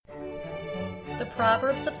The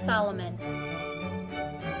Proverbs of Solomon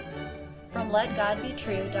from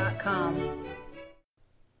LetGodBetrue.com.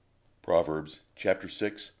 Proverbs chapter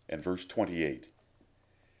 6 and verse 28.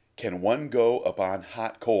 Can one go upon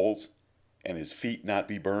hot coals and his feet not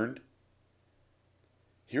be burned?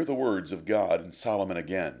 Hear the words of God and Solomon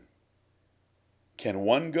again. Can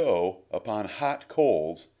one go upon hot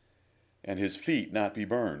coals and his feet not be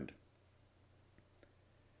burned?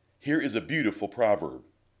 Here is a beautiful proverb,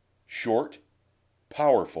 short,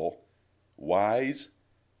 powerful, wise,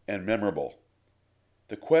 and memorable.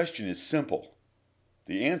 The question is simple.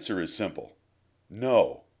 The answer is simple.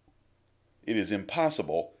 No. It is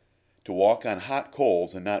impossible to walk on hot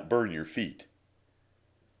coals and not burn your feet.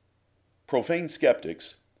 Profane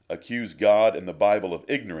skeptics accuse God and the Bible of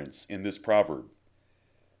ignorance in this proverb.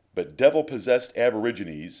 But devil-possessed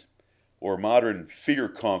aborigines, or modern fear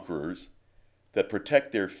conquerors, that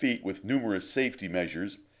protect their feet with numerous safety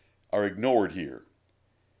measures, are ignored here.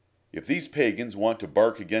 If these pagans want to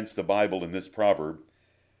bark against the Bible in this proverb,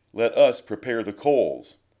 let us prepare the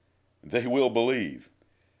coals. They will believe.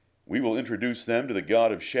 We will introduce them to the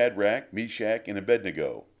God of Shadrach, Meshach, and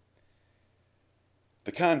Abednego.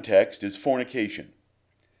 The context is fornication,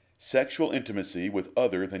 sexual intimacy with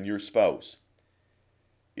other than your spouse.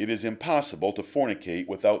 It is impossible to fornicate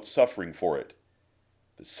without suffering for it.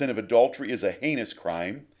 The sin of adultery is a heinous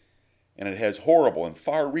crime, and it has horrible and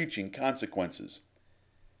far-reaching consequences.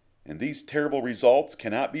 And these terrible results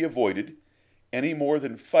cannot be avoided any more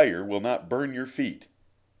than fire will not burn your feet.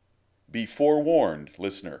 Be forewarned,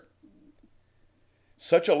 listener.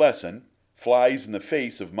 Such a lesson flies in the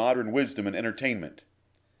face of modern wisdom and entertainment.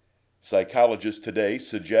 Psychologists today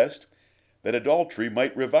suggest that adultery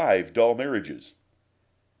might revive dull marriages,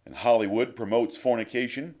 and Hollywood promotes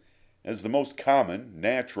fornication as the most common,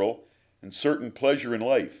 natural, and certain pleasure in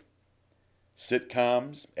life.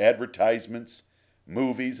 Sitcoms, advertisements,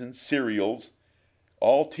 movies, and serials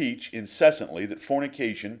all teach incessantly that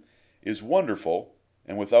fornication is wonderful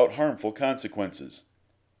and without harmful consequences.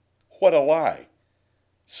 What a lie!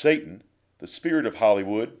 Satan, the spirit of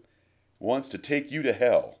Hollywood, wants to take you to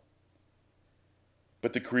hell.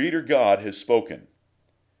 But the Creator God has spoken.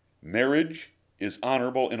 Marriage is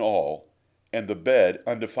honorable in all, and the bed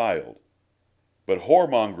undefiled. But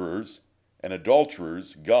whoremongers and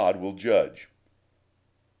adulterers God will judge.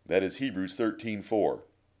 That is Hebrews 13:4.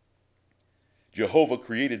 Jehovah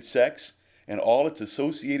created sex and all its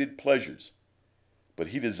associated pleasures, but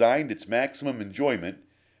he designed its maximum enjoyment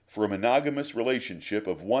for a monogamous relationship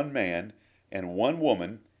of one man and one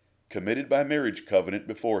woman committed by marriage covenant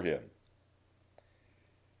before him.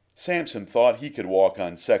 Samson thought he could walk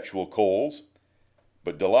on sexual coals,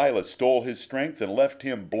 but Delilah stole his strength and left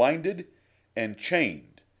him blinded and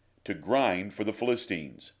chained to grind for the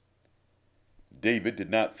Philistines. David did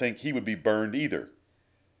not think he would be burned either,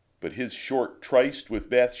 but his short tryst with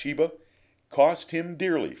Bathsheba cost him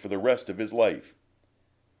dearly for the rest of his life.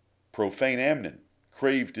 Profane Amnon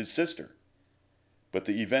craved his sister, but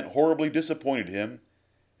the event horribly disappointed him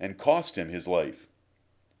and cost him his life.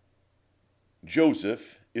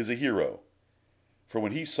 Joseph is a hero, for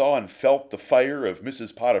when he saw and felt the fire of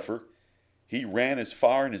Mrs. Potiphar, he ran as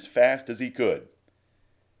far and as fast as he could.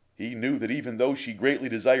 He knew that even though she greatly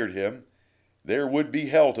desired him, there would be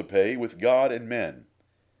hell to pay with God and men.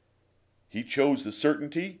 He chose the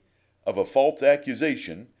certainty of a false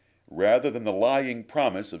accusation rather than the lying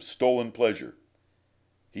promise of stolen pleasure.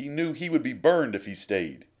 He knew he would be burned if he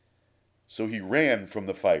stayed, so he ran from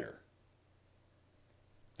the fire.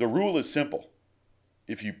 The rule is simple.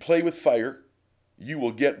 If you play with fire, you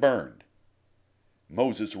will get burned.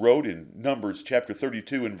 Moses wrote in Numbers chapter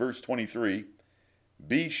 32 and verse 23,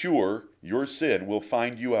 "Be sure your sin will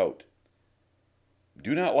find you out."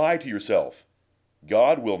 Do not lie to yourself.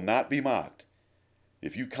 God will not be mocked.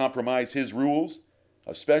 If you compromise his rules,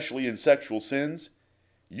 especially in sexual sins,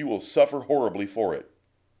 you will suffer horribly for it.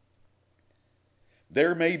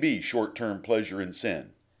 There may be short-term pleasure in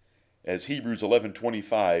sin, as Hebrews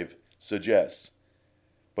 11:25 suggests,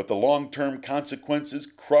 but the long-term consequences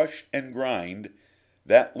crush and grind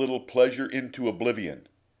that little pleasure into oblivion.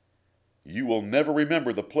 You will never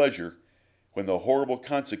remember the pleasure when the horrible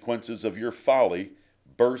consequences of your folly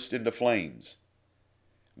burst into flames.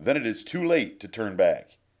 Then it is too late to turn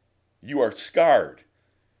back. You are scarred.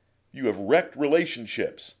 You have wrecked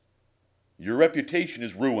relationships. Your reputation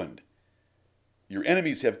is ruined. Your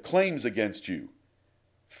enemies have claims against you.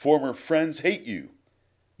 Former friends hate you.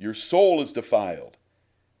 Your soul is defiled.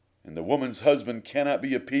 And the woman's husband cannot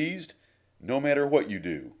be appeased no matter what you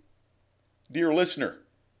do. Dear listener,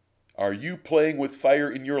 are you playing with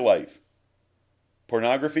fire in your life?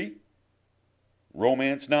 Pornography?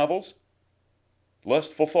 Romance novels?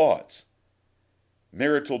 lustful thoughts,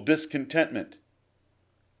 marital discontentment,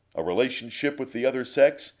 a relationship with the other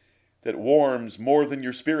sex that warms more than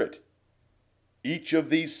your spirit. Each of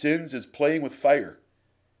these sins is playing with fire.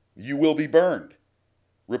 You will be burned.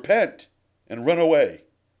 Repent and run away.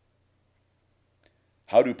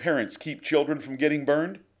 How do parents keep children from getting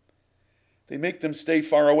burned? They make them stay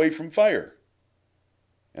far away from fire.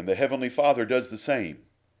 And the Heavenly Father does the same.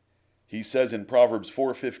 He says in Proverbs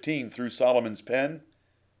 4:15 through Solomon's pen,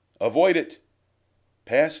 avoid it,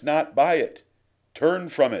 pass not by it, turn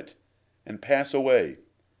from it, and pass away.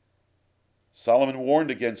 Solomon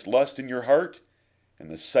warned against lust in your heart and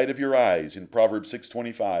the sight of your eyes in Proverbs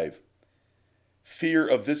 6:25. Fear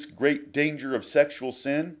of this great danger of sexual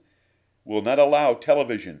sin will not allow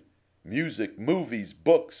television, music, movies,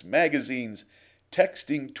 books, magazines,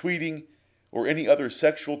 texting, tweeting, or any other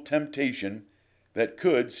sexual temptation that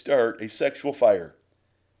could start a sexual fire.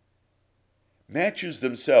 Matches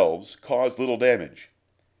themselves cause little damage.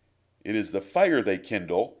 It is the fire they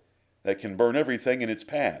kindle that can burn everything in its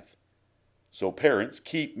path. So parents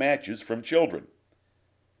keep matches from children.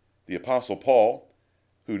 The Apostle Paul,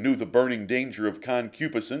 who knew the burning danger of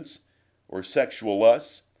concupiscence or sexual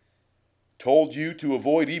lusts, told you to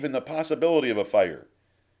avoid even the possibility of a fire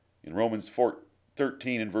in Romans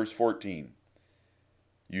 13 and verse 14.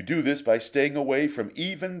 You do this by staying away from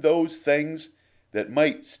even those things that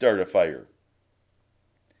might start a fire.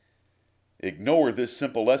 Ignore this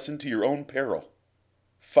simple lesson to your own peril.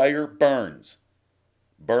 Fire burns.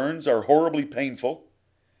 Burns are horribly painful.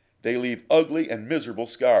 They leave ugly and miserable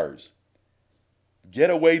scars. Get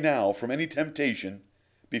away now from any temptation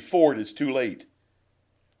before it is too late.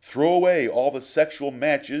 Throw away all the sexual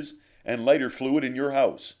matches and lighter fluid in your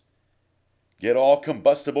house. Get all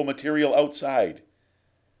combustible material outside.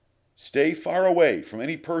 Stay far away from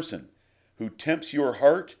any person who tempts your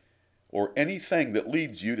heart or anything that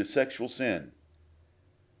leads you to sexual sin.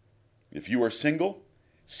 If you are single,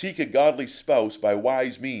 seek a godly spouse by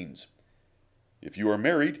wise means. If you are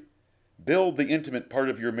married, build the intimate part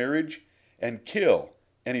of your marriage and kill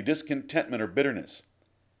any discontentment or bitterness.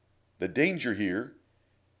 The danger here,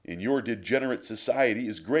 in your degenerate society,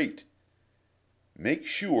 is great. Make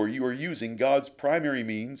sure you are using God's primary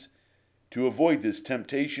means to avoid this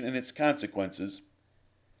temptation and its consequences,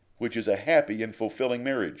 which is a happy and fulfilling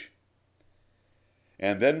marriage.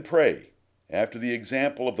 And then pray, after the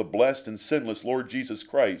example of the blessed and sinless Lord Jesus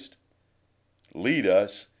Christ, lead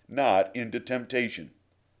us not into temptation.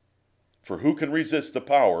 For who can resist the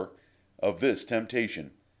power of this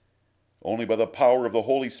temptation? Only by the power of the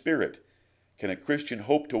Holy Spirit can a Christian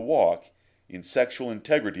hope to walk in sexual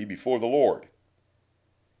integrity before the Lord.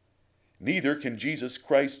 Neither can Jesus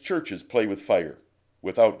Christ's churches play with fire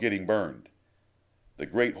without getting burned. The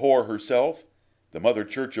great whore herself, the Mother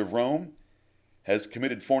Church of Rome, has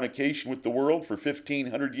committed fornication with the world for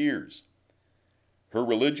 1,500 years. Her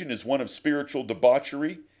religion is one of spiritual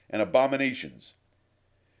debauchery and abominations.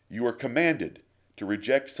 You are commanded to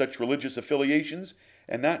reject such religious affiliations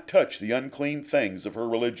and not touch the unclean things of her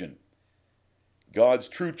religion. God's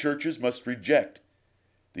true churches must reject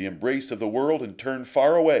the embrace of the world and turn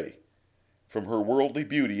far away from her worldly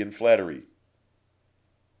beauty and flattery.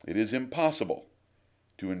 It is impossible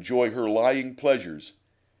to enjoy her lying pleasures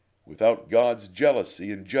without God's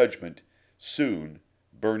jealousy and judgment soon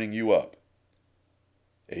burning you up.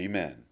 Amen.